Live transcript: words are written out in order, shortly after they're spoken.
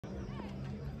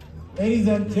Ladies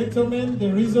and gentlemen,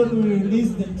 the reason we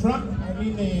released the truck,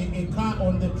 a car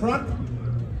on the truck,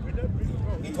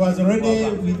 it was already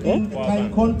within the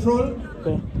time control.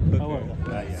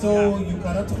 So you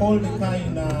cannot hold the car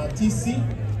in TC.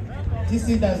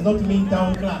 TC does not mean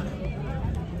town clerk.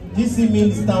 TC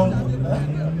means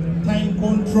time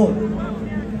control.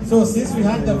 So since we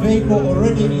had the vehicle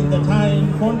already in the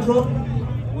time control,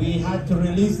 we had to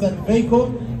release that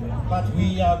vehicle, but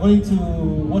we are going to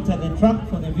water the truck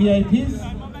for the VIPs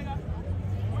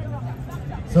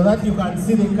so that you can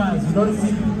see the cars. You don't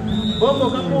see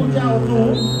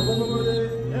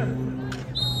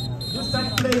just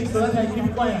start playing so that I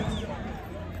keep quiet.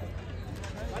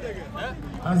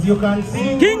 As you can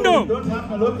see, Kingdom. we don't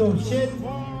have a lot of shade.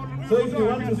 So if you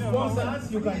want to sponsor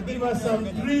us, you can give us some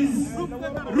trees.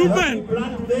 Ruben!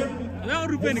 Plant them. Now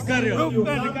Ruben carry on.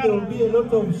 There will be a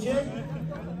lot of shade.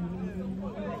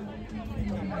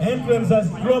 Entrance has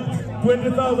dropped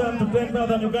 20,000 to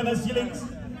 10,000 Uganda shillings.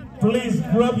 Please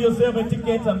grab yourself a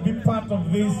ticket and be part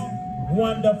of this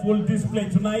wonderful display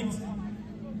tonight.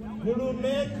 Gulu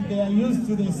men, they are used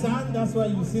to the sun. That's why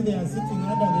you see they are sitting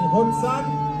under the hot sun.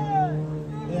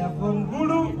 They are from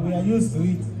Gulu. We are used to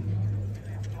it.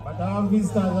 But our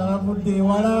visitors are put the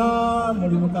wala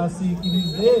mulimukasi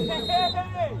kirize.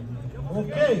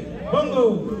 Okay,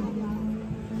 bongo.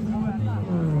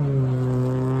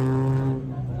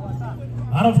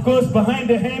 And of course, behind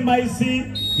the hem I see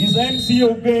is MC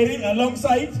Ogeri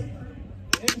alongside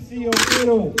MC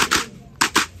Ogero.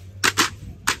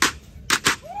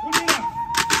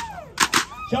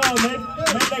 Ciao,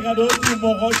 megadotu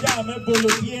mogoja me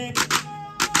bolodie.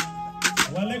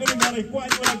 Walega ni mara kwa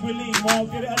nyora gwili mo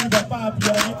kere ani baba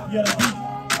yara bi.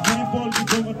 Mini ball to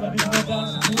go traditional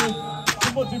dance group to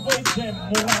motivate them,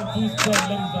 morale boost them,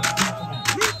 ladies and gentlemen.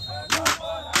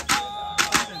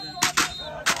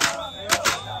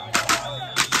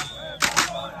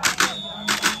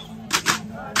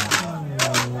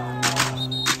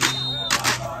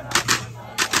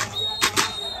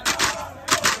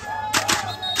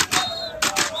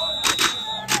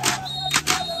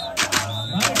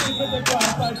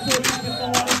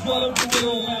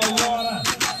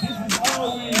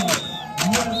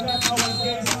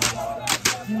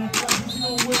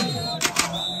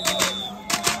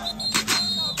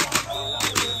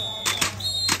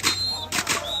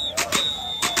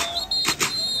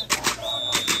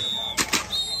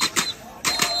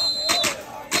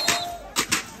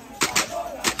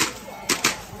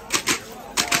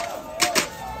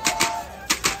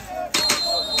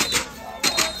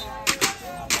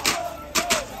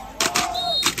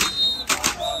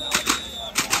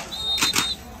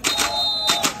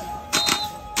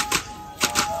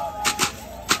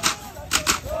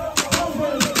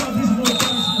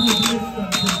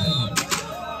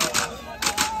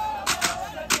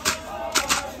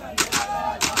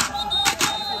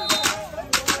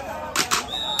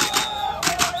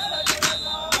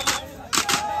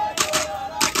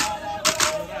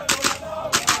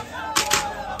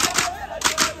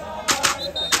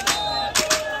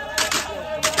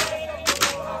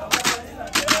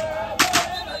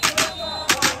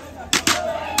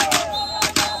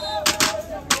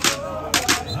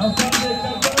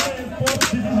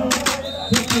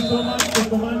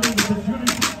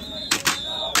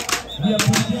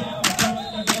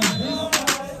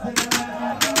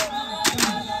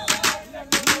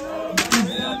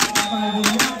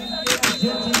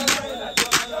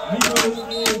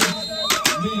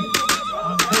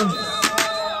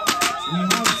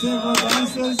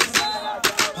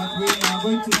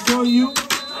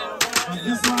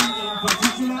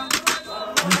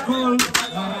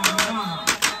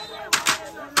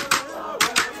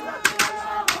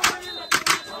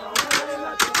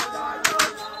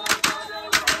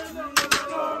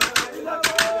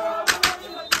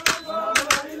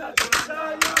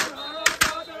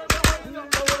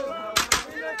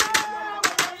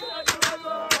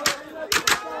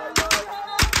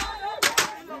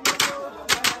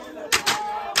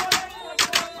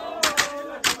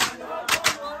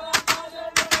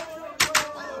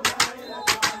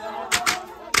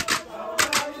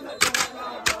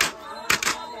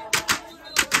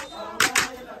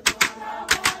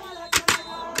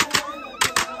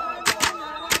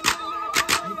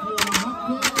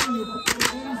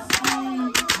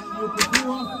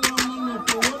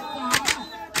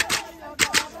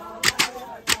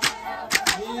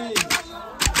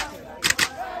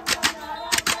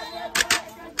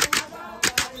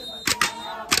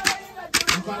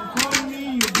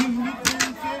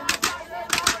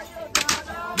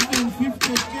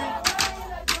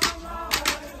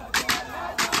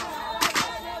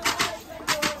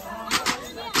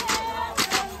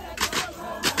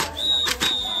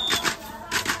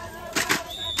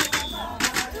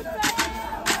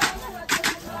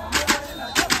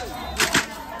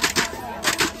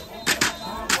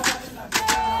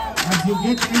 as you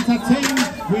get entertained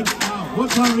with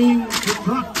watering the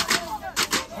truck.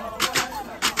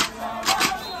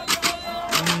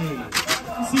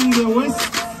 See the waist,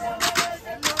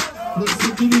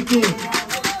 flexibility.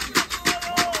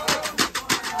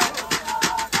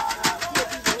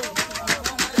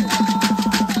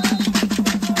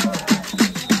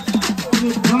 The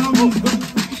drum is good.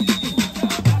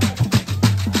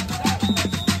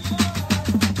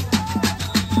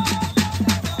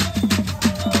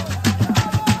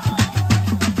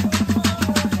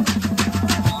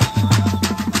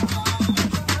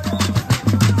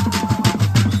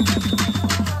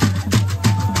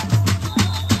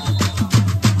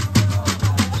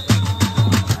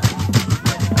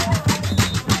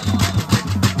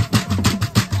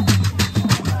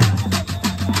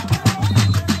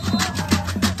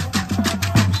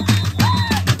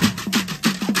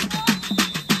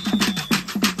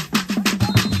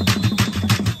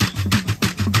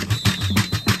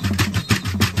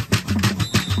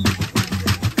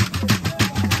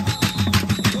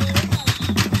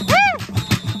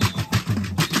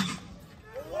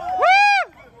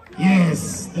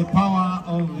 Yes, the power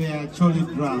of the Acholi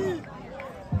drum.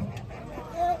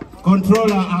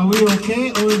 Controller, are we okay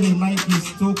or the mic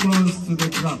is too close to the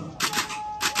drum?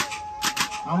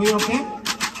 Are we okay?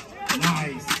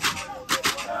 Nice.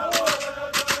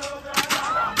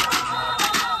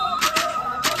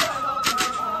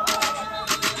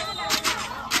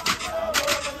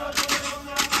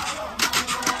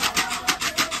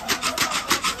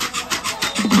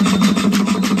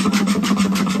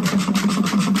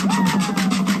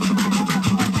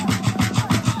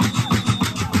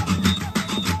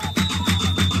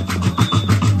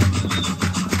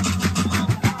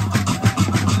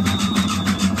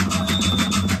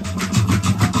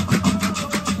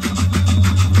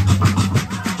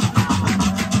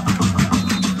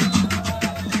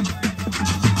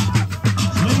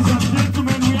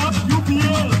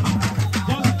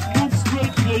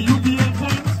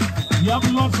 We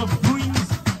have lots of drinks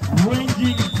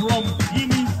ranging from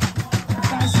Guinness,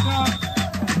 Casca,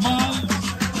 Malt.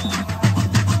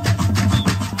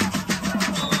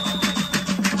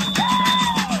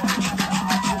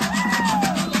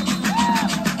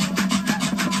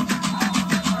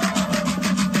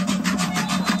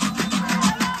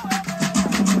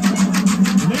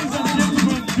 Ladies and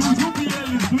gentlemen, UBL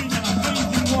is doing an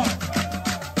amazing work.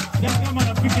 Just come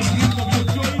and pick a drink of your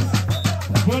choice.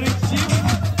 Very cheap.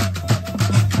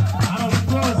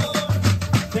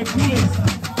 The coolest.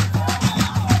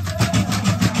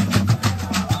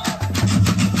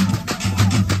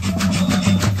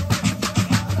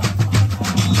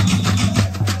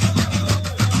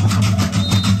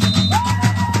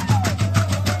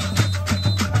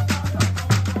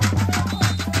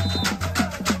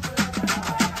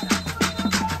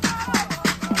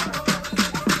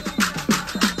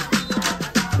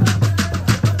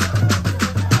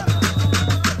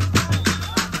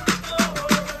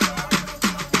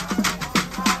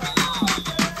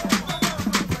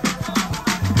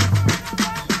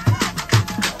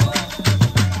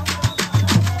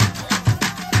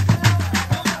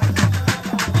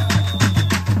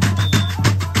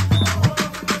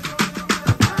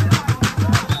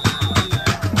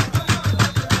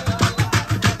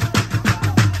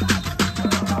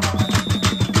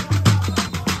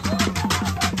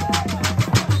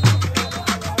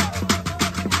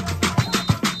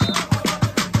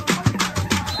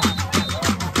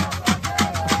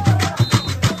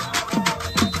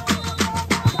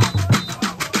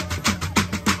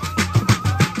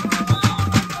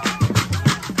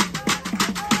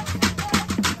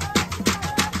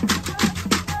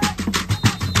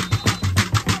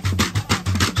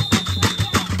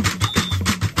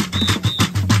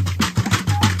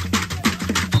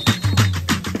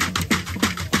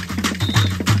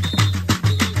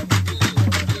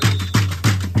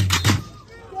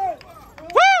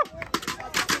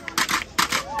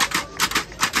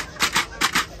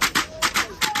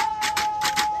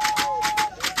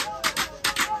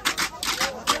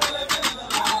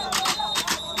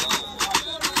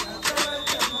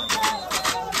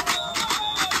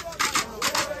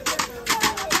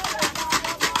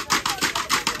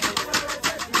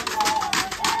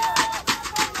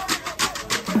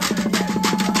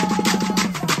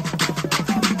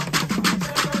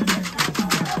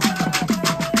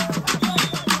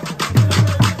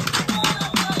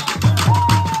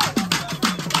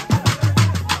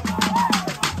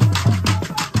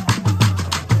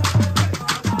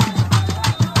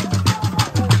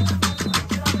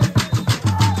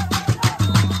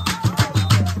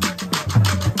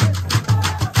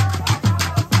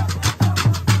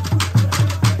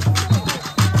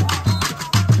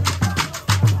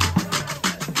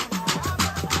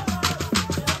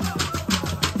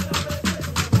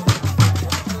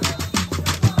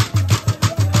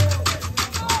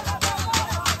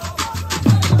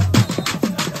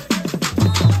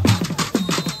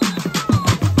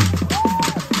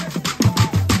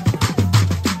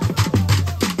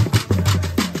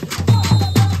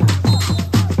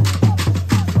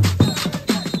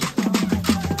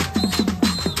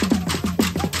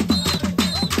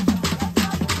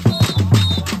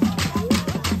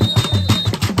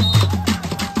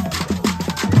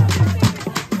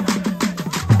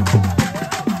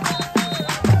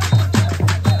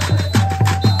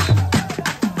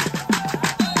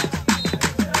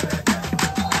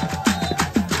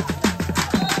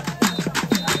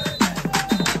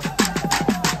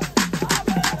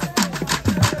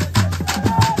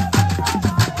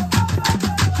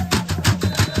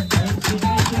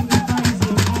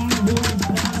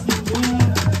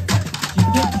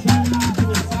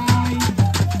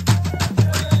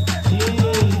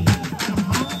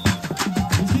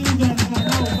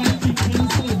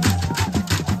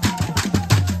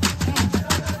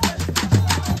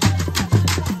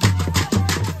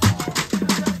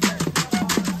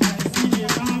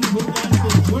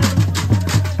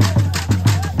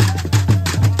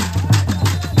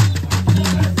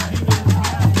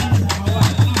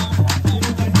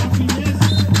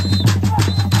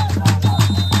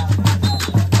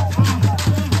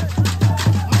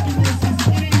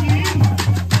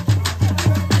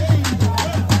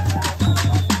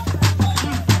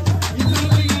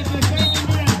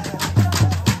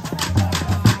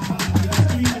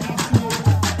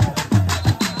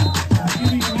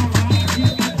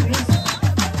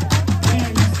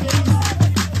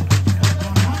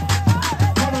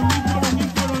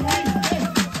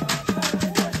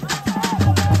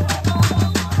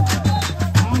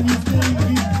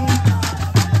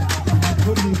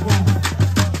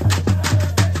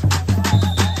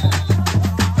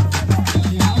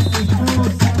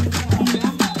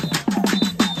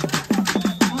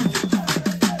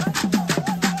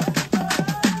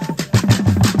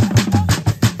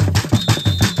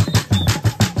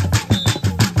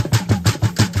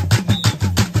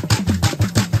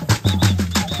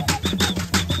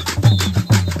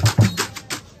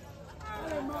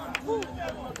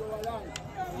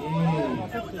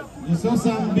 You saw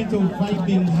some bit of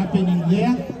fighting happening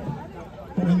there.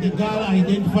 When the girl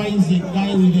identifies a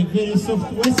guy with a very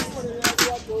soft waist,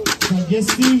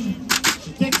 suggestive,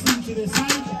 she takes him to the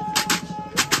side.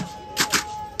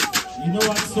 You know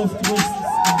what soft waists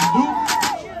can do?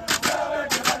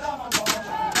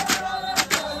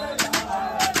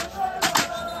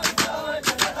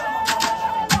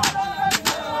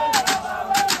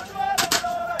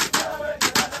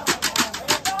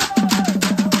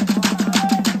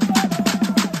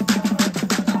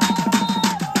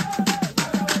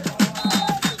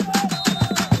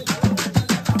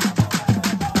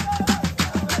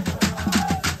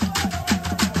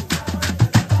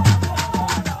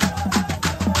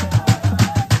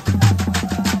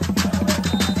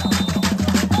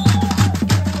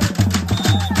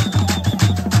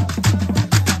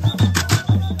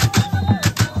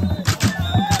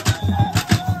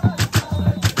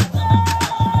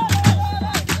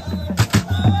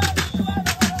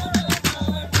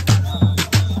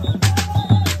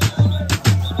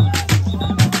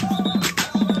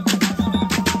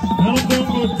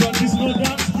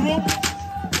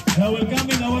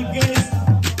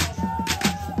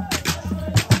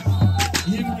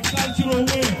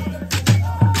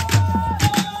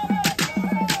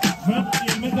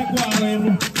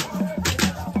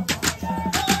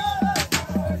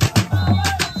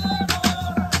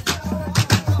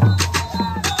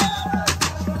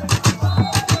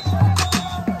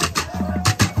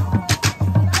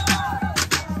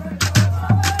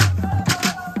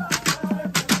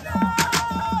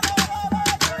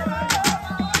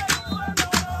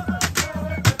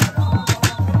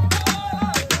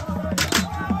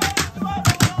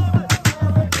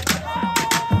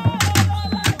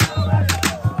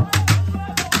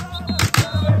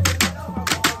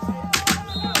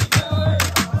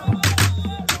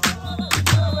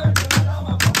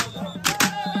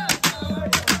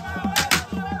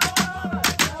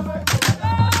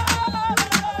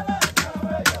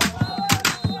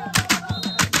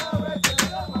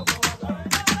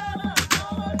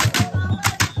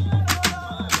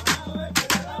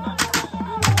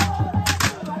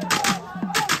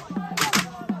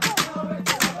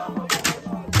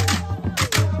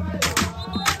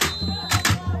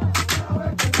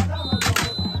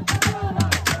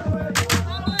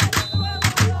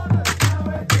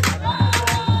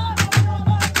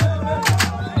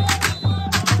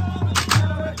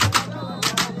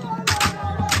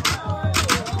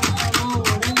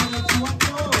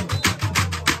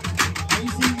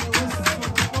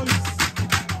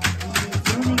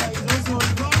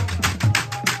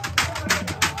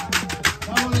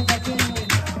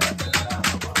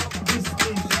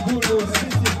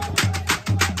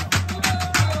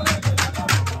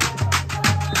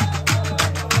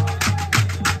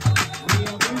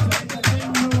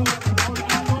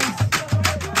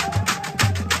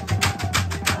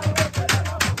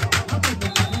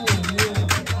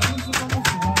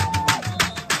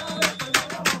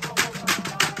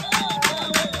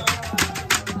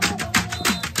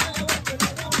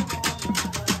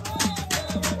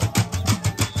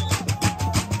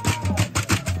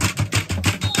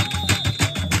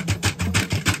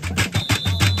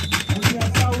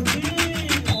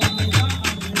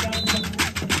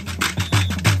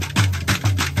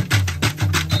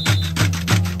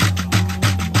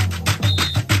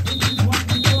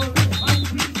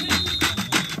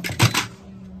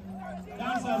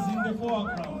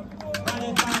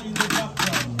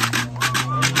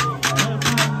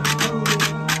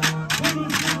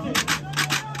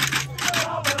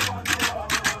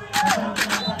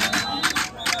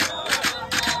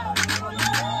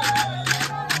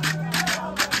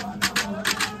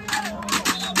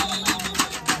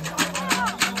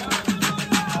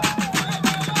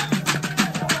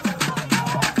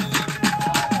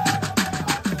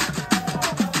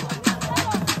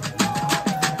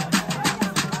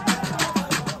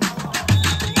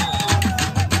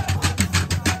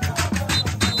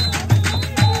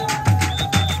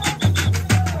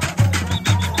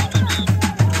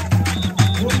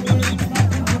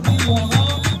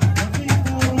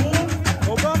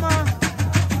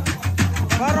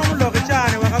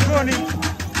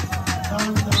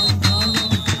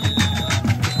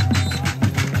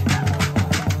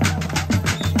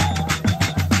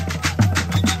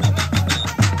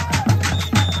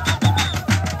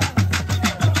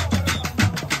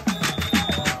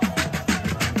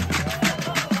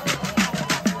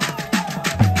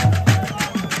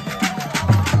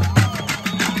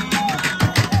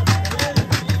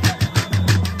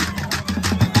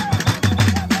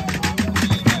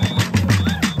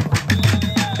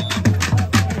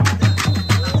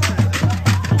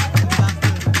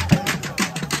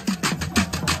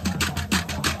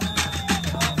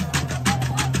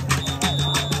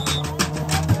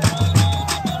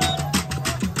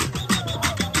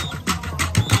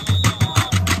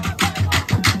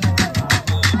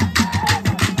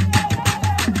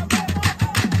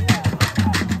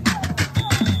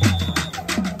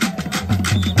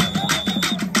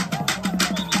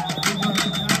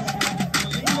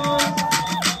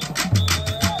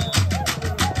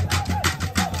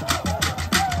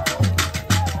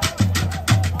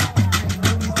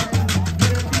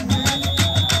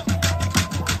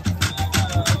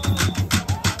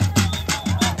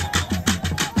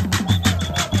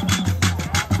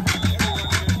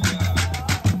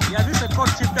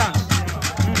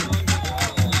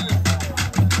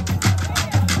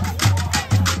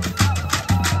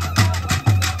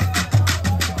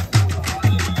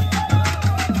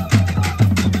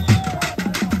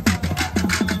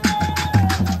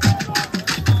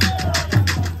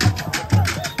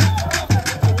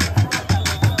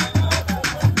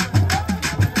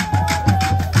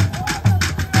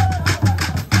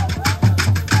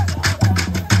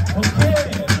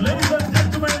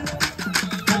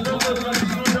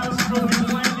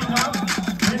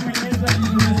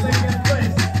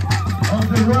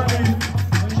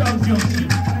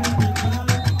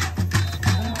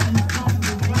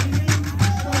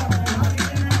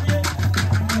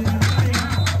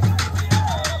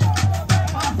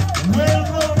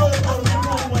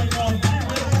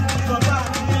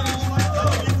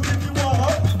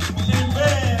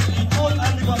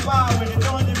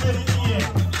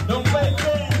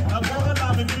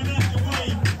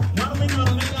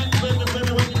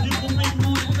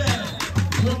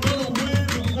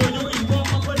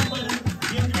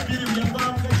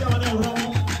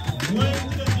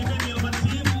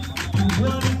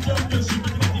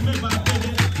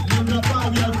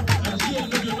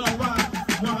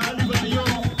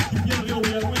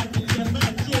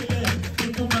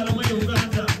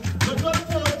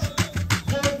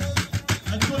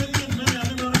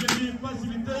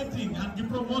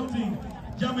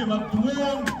 rugby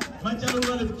maduong machalo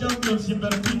wale championship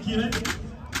berfikire.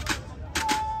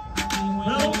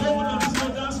 Now go to the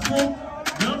dance group.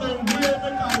 Now go we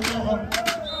make our walk.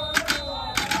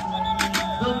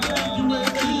 Don't you wait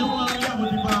till you want to have the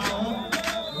power.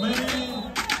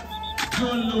 Man,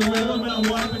 you're